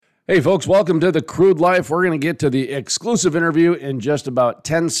Hey folks, welcome to The Crude Life. We're going to get to the exclusive interview in just about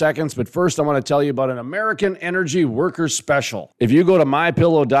 10 seconds, but first I want to tell you about an American Energy Workers Special. If you go to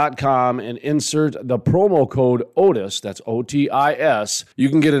mypillow.com and insert the promo code OTIS, that's O-T-I-S, you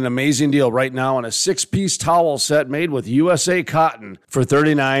can get an amazing deal right now on a 6-piece towel set made with USA cotton for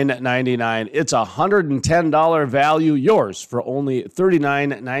 $39.99. It's a $110 value, yours for only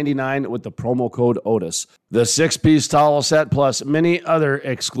 $39.99 with the promo code OTIS. The 6-piece towel set plus many other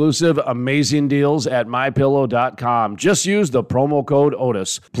exclusive amazing deals at mypillow.com. Just use the promo code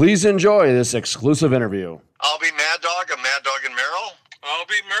OTIS. Please enjoy this exclusive interview. I'll be Mad Dog, I'm Mad Dog and Merrill. I'll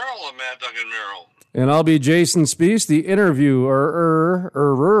be Merrill, I'm Mad Dog and Merrill. And I'll be Jason Spees, the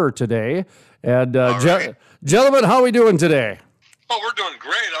interviewer today. And gentlemen, how are we doing today? Oh, we're doing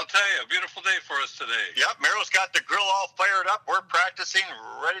great. I'll tell you, a beautiful day for us today. Yep, Merrill's got the grill all fired up. We're practicing,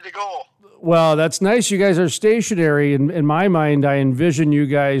 ready to go. Well, that's nice. You guys are stationary. In my mind, I envision you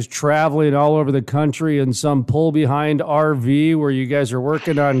guys traveling all over the country in some pull-behind RV where you guys are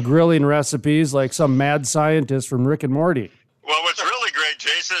working on grilling recipes like some mad scientist from Rick and Morty. Well, what's really great,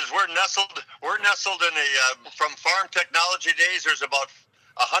 Jason, is we're nestled in from farm technology days, there's about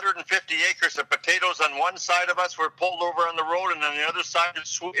 150 acres of potatoes on one side of us. We're pulled over on the road, and on the other side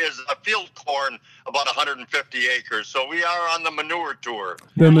is a field corn, about 150 acres. So we are on the manure tour.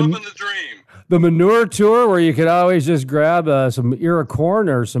 We're living the dream. The manure tour, where you could always just grab some ear of corn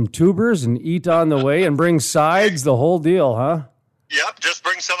or some tubers and eat on the way and bring sides, the whole deal, huh? Yep, just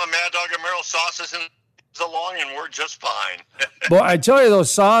bring some of Mad Dog and Merrill sauces and along, and we're just fine. Well, I tell you,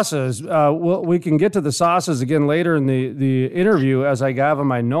 those sauces, we can get to the sauces again later in the interview as I have in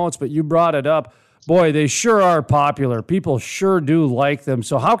my notes, but you brought it up. Boy, they sure are popular. People sure do like them.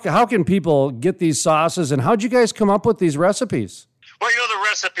 So how can people get these sauces, and how'd you guys come up with these recipes? Well, the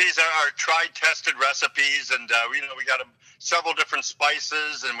recipes are tried, tested recipes, and we got several different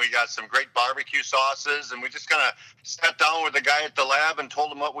spices, and we got some great barbecue sauces, and we just kind of sat down with the guy at the lab and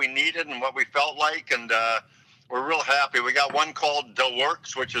told him what we needed and what we felt like, and we're real happy. We got one called Del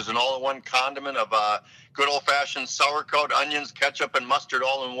Works, which is an all-in-one condiment of good old-fashioned sauerkraut, onions, ketchup, and mustard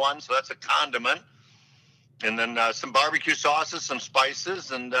all in one, so that's a condiment. And then some barbecue sauces, some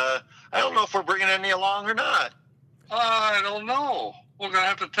spices, and I don't know if we're bringing any along or not. I don't know. We're gonna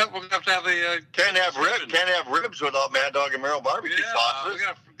have to have the can't have ribs without Mad Dog and Merrill barbecue sauces. We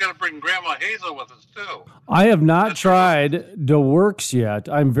gotta bring Grandma Hazel with us too. I have not tried De Works yet.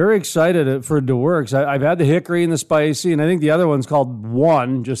 I'm very excited for De Works. I've had the hickory and the spicy, and I think the other one's called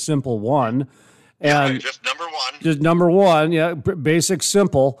One, just simple One. And just number one. Just number one, yeah, basic,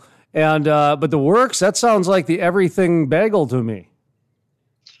 simple. And but De Works, that sounds like the everything bagel to me.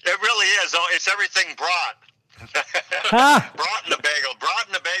 It really is. It's everything brought. Brought in the bagel,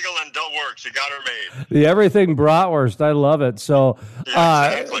 and Del Works. You got her made. The everything bratwurst. I love it. So,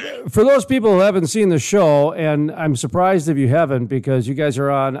 exactly. For those people who haven't seen the show, and I'm surprised if you haven't, because you guys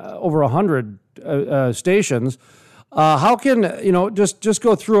are on over 100 stations. How can just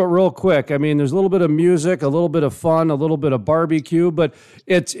go through it real quick? I mean, there's a little bit of music, a little bit of fun, a little bit of barbecue, but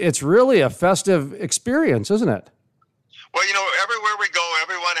it's really a festive experience, isn't it? Well, everywhere we go,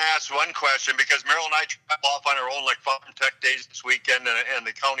 everyone asks one question, because Merrill and I travel off on our own, like Farm Tech Days this weekend and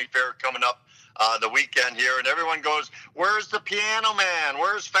the county fair coming up the weekend here, and everyone goes, "Where's the piano man?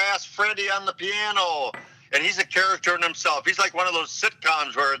 Where's Fast Freddy on the piano?" And he's a character in himself. He's like one of those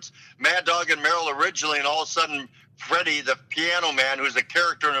sitcoms where it's Mad Dog and Merrill originally, and all of a sudden Freddy, the piano man, who's a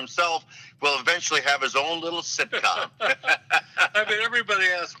character in himself, will eventually have his own little sitcom. I mean, everybody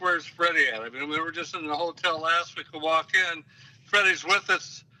asks, where's Freddie at? I mean, we were just in the hotel last week. We walk in, Freddie's with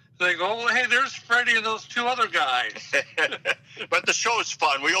us. They go, "Oh, hey, there's Freddie and those two other guys." But the show's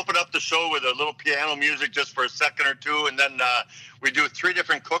fun. We open up the show with a little piano music just for a second or two, and then we do 3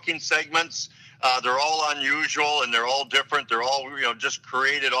 different cooking segments. They're all unusual, and they're all different. They're all just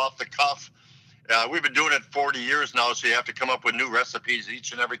created off the cuff. We've been doing it 40 years now, so you have to come up with new recipes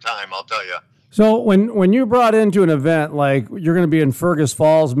each and every time, I'll tell you. So when you brought into an event, like you're going to be in Fergus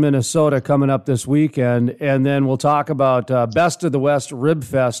Falls, Minnesota coming up this weekend, and then we'll talk about Best of the West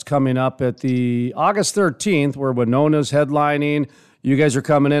RibFest coming up at the August 13th, where Winona's headlining. You guys are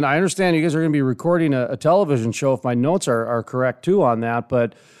coming in. I understand you guys are going to be recording a television show, if my notes are correct too on that,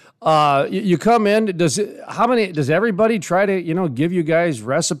 but you come in, does everybody try to, give you guys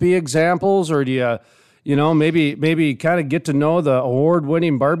recipe examples, or do you maybe kind of get to know the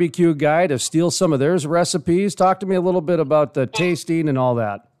award-winning barbecue guy to steal some of their recipes? Talk to me a little bit about the tasting and all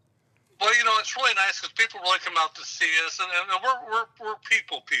that. Well, it's really nice because people really come out to see us, and we're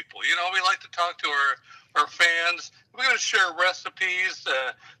people. We like to talk to our fans. We're going to share recipes.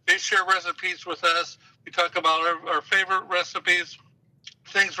 They share recipes with us. We talk about our favorite recipes.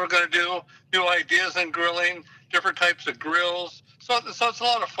 things we're going to do, new ideas in grilling, different types of grills. So it's a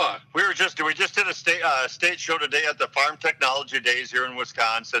lot of fun. We just did a state show today at the Farm Technology Days here in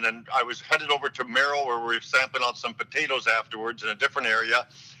Wisconsin, and I was headed over to Merrill where we were sampling out some potatoes afterwards in a different area.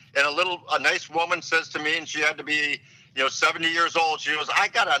 And a nice woman says to me, and she had to be 70 years old. She goes, I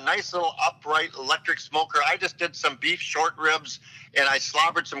got a nice little upright electric smoker. I just did some beef short ribs and I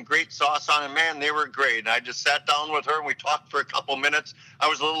slobbered some great sauce on it. Man, they were great. And I just sat down with her and we talked for a couple minutes. I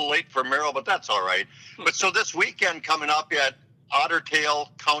was a little late for Merrill, but that's all right. But so this weekend coming up at Otter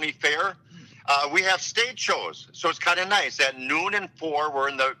Tail County Fair, we have stage shows. So it's kind of nice. At noon and 4, we're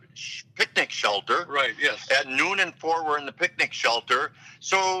in the picnic shelter. Right, yes. At noon and 4, we're in the picnic shelter.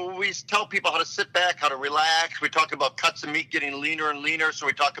 So we tell people how to sit back, how to relax. We talk about cuts of meat getting leaner and leaner. So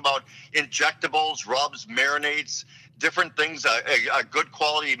we talk about injectables, rubs, marinades, different things, a good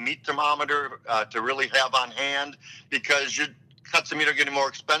quality meat thermometer to really have on hand, because your cuts of meat are getting more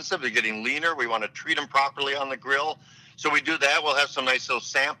expensive. They're getting leaner. We want to treat them properly on the grill. So we do that. We'll have some nice little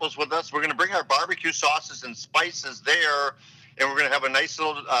samples with us. We're going to bring our barbecue sauces and spices there, and we're going to have a nice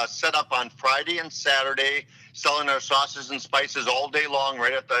little setup on Friday and Saturday, selling our sauces and spices all day long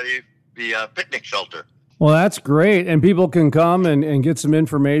right at the picnic shelter. Well, that's great. And people can come and get some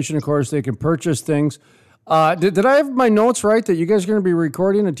information. Of course, they can purchase things. Did I have my notes right that you guys are going to be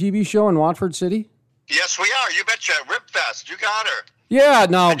recording a TV show in Watford City? Yes, we are. You betcha. RibFest. You got her. Yeah,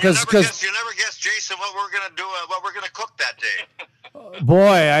 no, because you never guess, Jason, what we're gonna do, what we're gonna cook that day.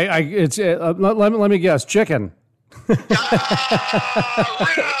 Boy, it's let me guess, chicken. Ribs.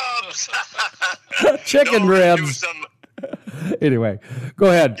 Chicken ribs. Anyway, go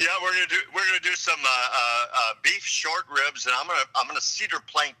ahead. Yeah, we're gonna do some beef short ribs, and I'm gonna cedar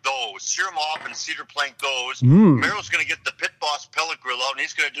plank those, sear them off and cedar plank those. Merrill's gonna get the Pit Boss pellet grill out, and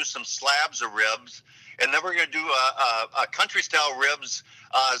he's gonna do some slabs of ribs. And then we're going to do a country-style ribs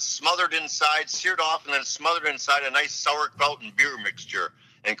smothered inside, seared off, and then smothered inside a nice sauerkraut and beer mixture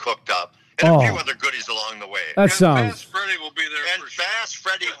and cooked up. And a few other goodies along the way. That sounds... Fast Freddy will be there and Fast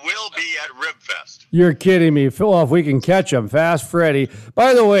Freddy will be at RibFest. You're kidding me. Well, if we can catch him, Fast Freddy.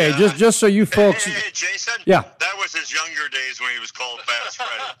 By the way, just so you folks... Hey, Jason. Yeah. That was his younger days when he was called Fast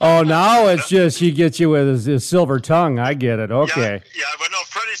Freddy. Oh, now it's just he gets you with his silver tongue. I get it. Okay. Yeah, but no,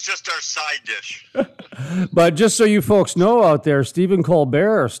 Freddy's just our side dish. But just so you folks know out there, Stephen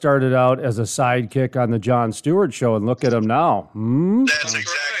Colbert started out as a sidekick on the Jon Stewart Show, and look at him now. That's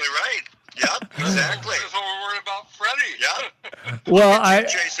exactly right. Yep, exactly. That's what we're worried about, Freddy. Yeah. Well,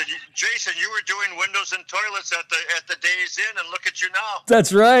 Jason, you were doing windows and toilets at the Days Inn, and look at you now.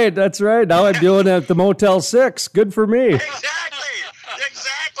 That's right. Now I'm doing it at the Motel 6. Good for me. Exactly.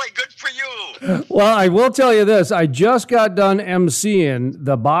 Good for you. Well, I will tell you this. I just got done emceeing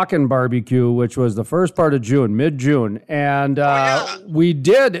the Bakken barbecue, which was the first part of June, mid-June. And we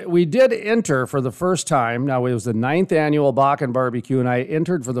did enter for the first time. Now, it was the 9th annual Bakken barbecue, and I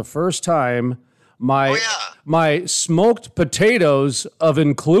entered for the first time my smoked potatoes of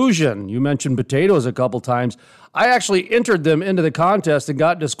inclusion. You mentioned potatoes a couple times. I actually entered them into the contest and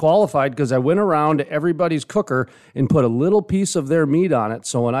got disqualified because I went around to everybody's cooker and put a little piece of their meat on it.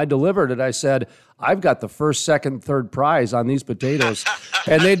 So when I delivered it, I said, I've got the first, second, third prize on these potatoes.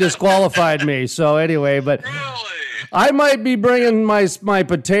 And they disqualified me. So anyway, but... Really? I might be bringing my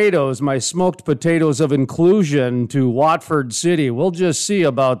potatoes, my smoked potatoes of inclusion to Watford City. We'll just see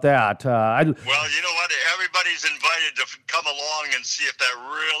about that. Well, you know what? Everybody's invited to come along and see if that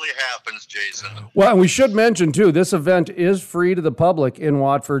really happens, Jason. Well, and we should mention, too, this event is free to the public in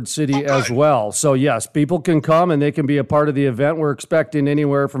Watford City as well. So, yes, people can come and they can be a part of the event. We're expecting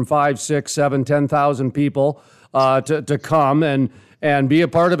anywhere from 5, 6, 7, 10,000 people to come and be a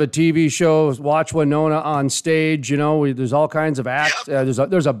part of a TV show, watch Winona on stage. You know, there's all kinds of acts. Yep.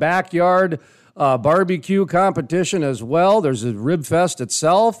 There's a backyard barbecue competition as well. There's a RibFest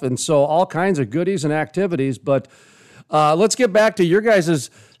itself, and so all kinds of goodies and activities. But let's get back to your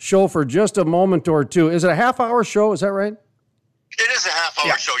guys' show for just a moment or two. Is it a half-hour show? Is that right? It is a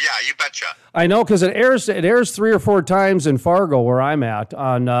half-hour show. Yeah, you betcha. I know, because it airs 3 or 4 times in Fargo, where I'm at,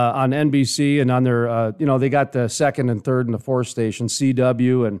 on NBC, and on their they got the 2nd and 3rd and the 4th station,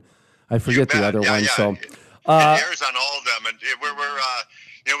 CW, and I forget the other one. Yeah. So it airs on all of them,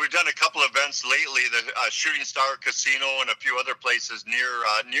 and we've done a couple events lately, the Shooting Star Casino and a few other places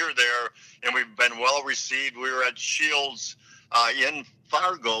near there, and we've been well received. We were at Shields in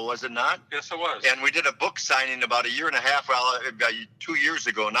Fargo, was it not? Yes, it was. And we did a book signing about a year and a half, 2 years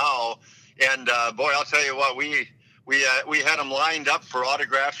ago now. And boy, I'll tell you what, we had them lined up for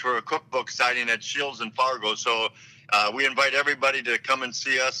autographs for a cookbook signing at Shields in Fargo. So we invite everybody to come and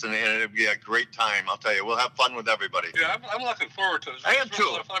see us, and it'll be a great time. I'll tell you, we'll have fun with everybody. Yeah, I'm looking forward to it. I am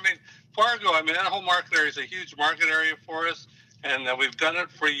too. I mean, Fargo, that whole market area is a huge market area for us, and we've done it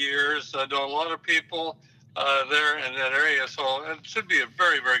for years. I know a lot of people there in that area, so it should be a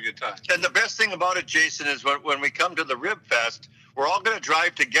very, very good time. And the best thing about it, Jason, is when we come to the RibFest, we're all going to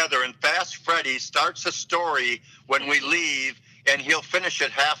drive together, and Fast Freddy starts a story when we leave, and he'll finish it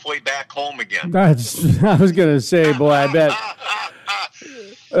halfway back home again. I was going to say, boy, I bet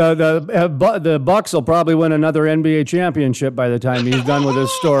the Bucks will probably win another NBA championship by the time he's done with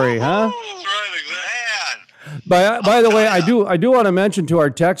his story, huh? That's right, exactly. By the way, I do want to mention to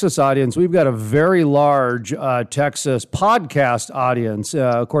our Texas audience, we've got a very large Texas podcast audience.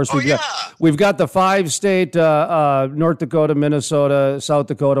 Of course, we've got the 5-state North Dakota, Minnesota, South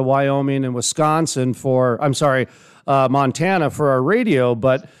Dakota, Wyoming, and Wisconsin Montana for our radio,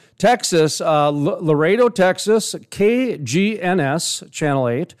 but Texas, Laredo, Texas, KGNS, Channel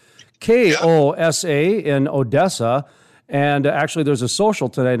 8, KOSA in Odessa, and actually there's a social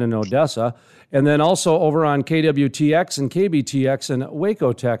tonight in Odessa, and then also over on KWTX and KBTX in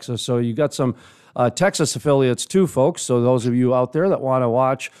Waco, Texas. So you got some Texas affiliates too, folks. So those of you out there that want to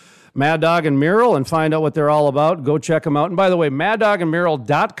watch Mad Dog and Mural and find out what they're all about, go check them out. And by the way,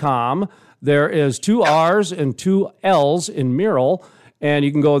 maddogandmural.com. There is 2 R's and 2 L's in Mural, and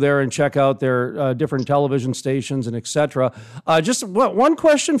you can go there and check out their different television stations and et cetera. Just one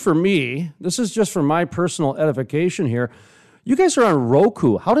question for me. This is just for my personal edification here. You guys are on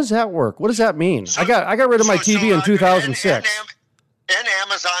Roku. How does that work? What does that mean? I got rid of my TV in 2006. And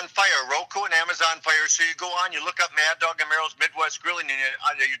Amazon Fire, Roku and Amazon Fire. So you go on, you look up Mad Dog and Meryl's Midwest Grilling,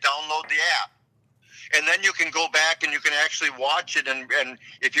 and you download the app. And then you can go back and you can actually watch it. And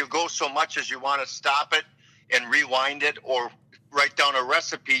if you go so much as you want to stop it and rewind it or write down a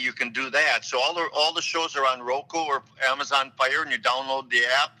recipe, you can do that. So all the shows are on Roku or Amazon Fire, and you download the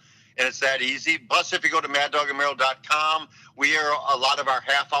app, and it's that easy. Plus, if you go to maddogandmural.com, we air a lot of our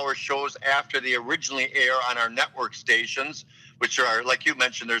half-hour shows after they originally air on our network stations, which are, like you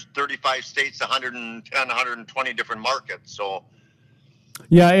mentioned, there's 35 states, 110, 120 different markets. So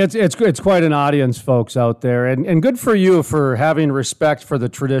yeah, it's quite an audience, folks, out there, and good for you for having respect for the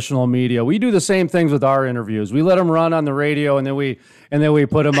traditional media. We do the same things with our interviews. We let them run on the radio, and then we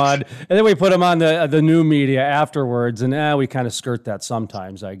put them on, the new media afterwards, and we kind of skirt that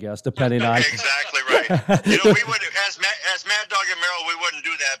sometimes, I guess, depending on. Exactly right. We would as Mad Dog and Meryl, we wouldn't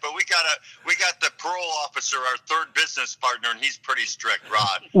do that, but we got the parole officer, our third business partner, and he's pretty strict,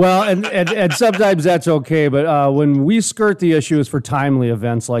 Rod. Well, and sometimes that's okay, but when we skirt the issues for timely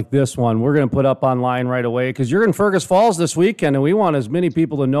events like this one, we're going to put up online right away because you're in Fergus Falls this weekend, and we want as many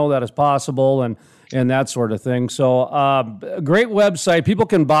people to know that as possible, and that sort of thing. So, great website. People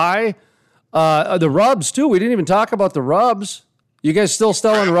can buy the rubs too. We didn't even talk about the rubs. You guys still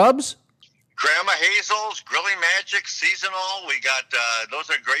selling rubs? Grandma Hazel's, Grilling Magic, Seasonal. We got, those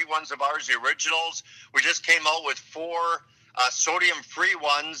are great ones of ours, the originals. We just came out with 4 sodium-free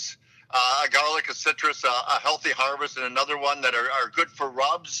ones, a garlic, a citrus, a healthy harvest, and another one that are good for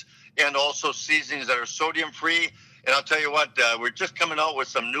rubs, and also seasonings that are sodium-free. And I'll tell you what, we're just coming out with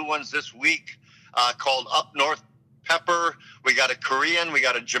some new ones this week called Up North Pepper. We got a Korean, we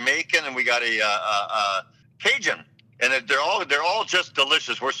got a Jamaican, and we got a Cajun. And they're all just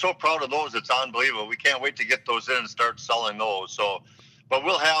delicious. We're so proud of those; it's unbelievable. We can't wait to get those in and start selling those. So, but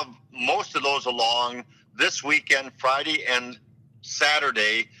we'll have most of those along this weekend, Friday and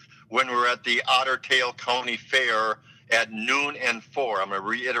Saturday, when we're at the Otter Tail County Fair at noon and 4. I'm going to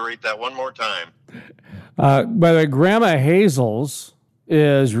reiterate that one more time. By the way, Grandma Hazel's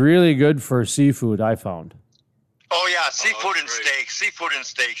is really good for seafood, I found. Oh, yeah, seafood and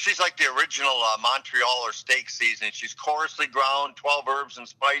steak. She's like the original Montreal or steak seasoning. She's coarsely ground, 12 herbs and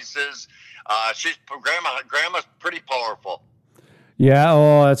spices. Grandma's pretty powerful.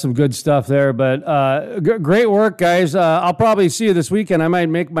 Yeah, that's some good stuff there. But great work, guys. I'll probably see you this weekend. I might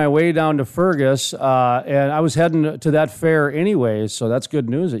make my way down to Fergus, and I was heading to that fair anyways, so that's good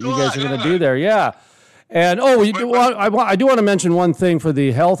news that you guys are going to be there. Yeah. And I do want to mention one thing for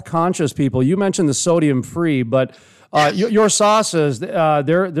the health conscious people. You mentioned the sodium free, but yes. Your sauces,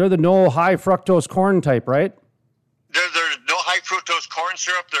 they're the no high fructose corn type, right? There's no high fructose corn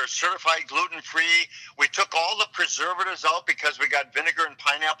syrup. They're certified gluten free. We took all the preservatives out because we got vinegar and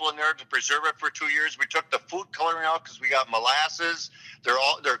pineapple in there to preserve it for 2 years. We took the food coloring out because we got molasses. They're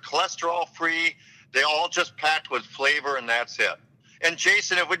cholesterol free. They all just packed with flavor, and that's it. And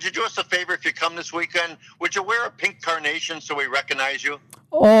Jason, would you do us a favor if you come this weekend? Would you wear a pink carnation so we recognize you?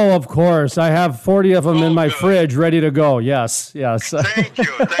 Oh, of course. I have 40 of them in my fridge ready to go. Yes. Thank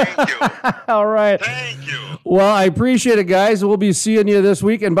you. All right. Thank you. Well, I appreciate it, guys. We'll be seeing you this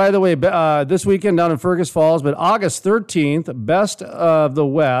week. And by the way, this weekend down in Fergus Falls, but August 13th, Best of the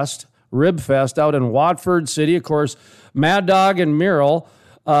West, RibFest out in Watford City. Of course, Mad Dog and Mural.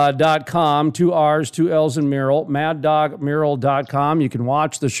 .com, 2 R's, 2 L's in Mural, maddogmural.com. You can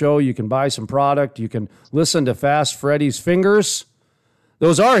watch the show. You can buy some product. You can listen to Fast Freddy's fingers.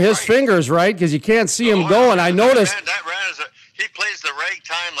 Those are his fingers, right? Because you can't see him going. I noticed. He plays the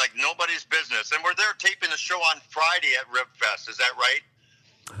ragtime like nobody's business. And we're there taping the show on Friday at RibFest. Is that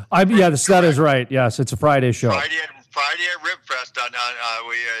right? Yes, that is right. Yes, it's a Friday show. Friday at RibFest.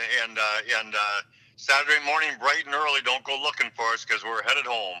 Saturday morning, bright and early. Don't go looking for us because we're headed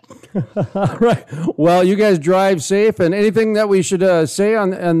home. All right. Well, you guys drive safe. And anything that we should say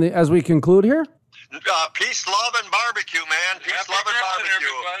as we conclude here? Peace, love, and barbecue, man. Peace, love, and barbecue.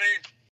 Everybody.